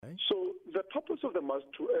Okay. So the purpose of the march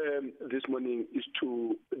this morning is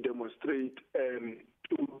to demonstrate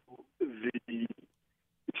to the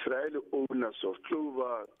Israeli owners of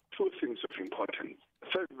Clover two things of importance.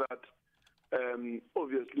 First, that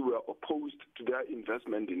obviously we are opposed to their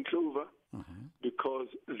investment in Clover because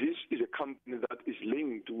this is a company that is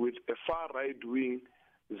linked with a far right-wing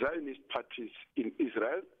Zionist parties in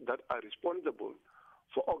Israel that are responsible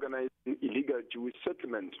for organizing illegal Jewish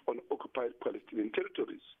settlements on occupied Palestinian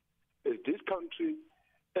territories. As this country,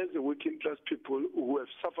 as a working class people who have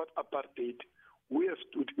suffered apartheid, we have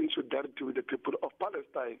stood in solidarity with the people of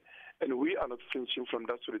Palestine, and we are not flinching from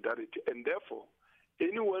that solidarity. And therefore,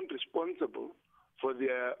 anyone responsible for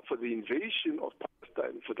the invasion of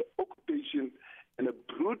Palestine, for the occupation and a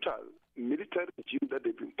brutal military regime that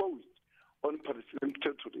they've imposed on Palestinian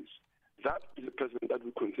territories, that is a person that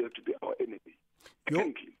we consider to be our enemy.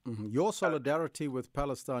 Your solidarity with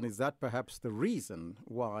Palestine, is that perhaps the reason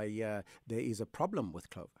why there is a problem with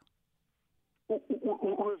Clover? We've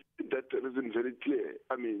made that reason very clear.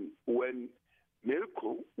 I mean, when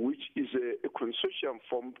Melco, which is a consortium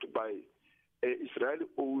formed by an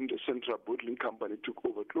Israeli-owned Central Bottling Company, took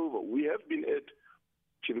over Clover, we have been at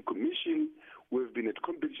Competition Commission, we've been at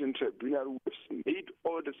Competition Tribunal, we've made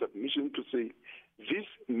all the submissions to say this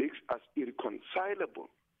makes us irreconcilable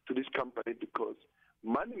to this company because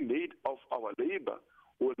money made off our labor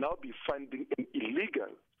will now be funding an illegal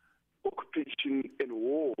occupation and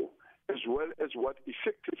war, as well as what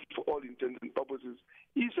effectively, for all intents and purposes,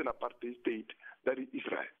 is an apartheid state, that is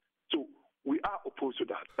Israel. So we are opposed to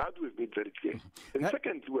that. That we've made very clear. And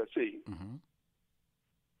secondly, we're saying,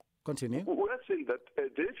 Continue. We're saying that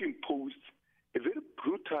they've imposed a very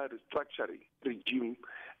brutal restructuring regime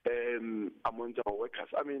among our workers.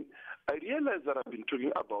 I mean, I realize that I've been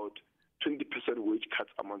talking about 20% wage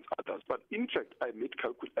cuts amongst others, but in fact, I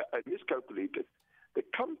miscalculated. The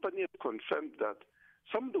company has confirmed that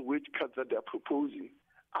some of the wage cuts that they are proposing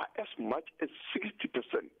are as much as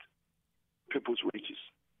 60% people's wages.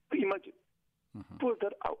 Imagine people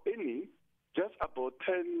that are earning just about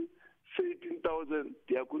 10, 13,000,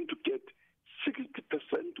 they are going to get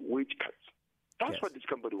 60% wage cuts. That's what this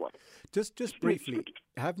company wants. Just briefly,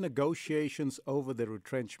 have negotiations over the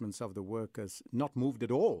retrenchments of the workers not moved at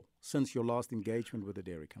all since your last engagement with the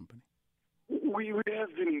dairy company? We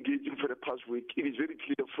have been engaging for the past week. It is very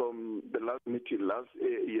clear from the last meeting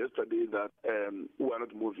yesterday that we are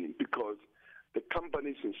not moving because the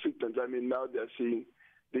company is insistent. I mean, now they are saying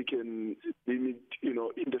they can limit,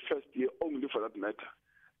 in the first year only for that matter,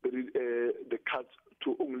 the cuts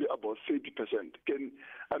to only about 30%.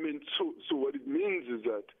 So what it means is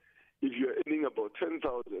that if you're earning about 10,000,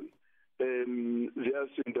 they are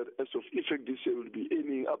saying that as of effect this year will be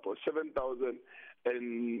earning about 7,000,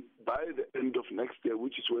 and by the end of next year,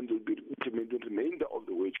 which is when they'll be implementing the remainder of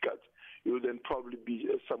the wage cuts, you'll then probably be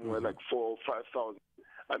somewhere like 4,000 or 5,000.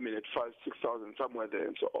 I mean, at 5,000, 6,000, somewhere there,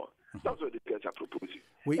 and so on. That's what these guys are proposing.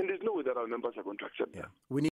 And there's no way that our members are going to accept that.